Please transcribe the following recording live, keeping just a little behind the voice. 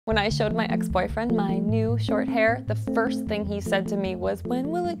When I showed my ex-boyfriend my new short hair, the first thing he said to me was,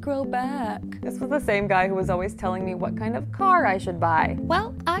 "When will it grow back?" This was the same guy who was always telling me what kind of car I should buy.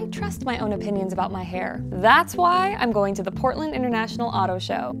 Well, I trust my own opinions about my hair. That's why I'm going to the Portland International Auto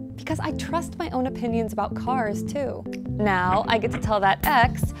Show, because I trust my own opinions about cars too. Now I get to tell that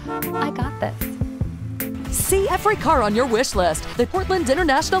ex, I got this. See every car on your wish list. The Portland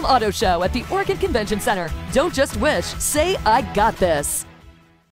International Auto Show at the Oregon Convention Center. Don't just wish, say I got this.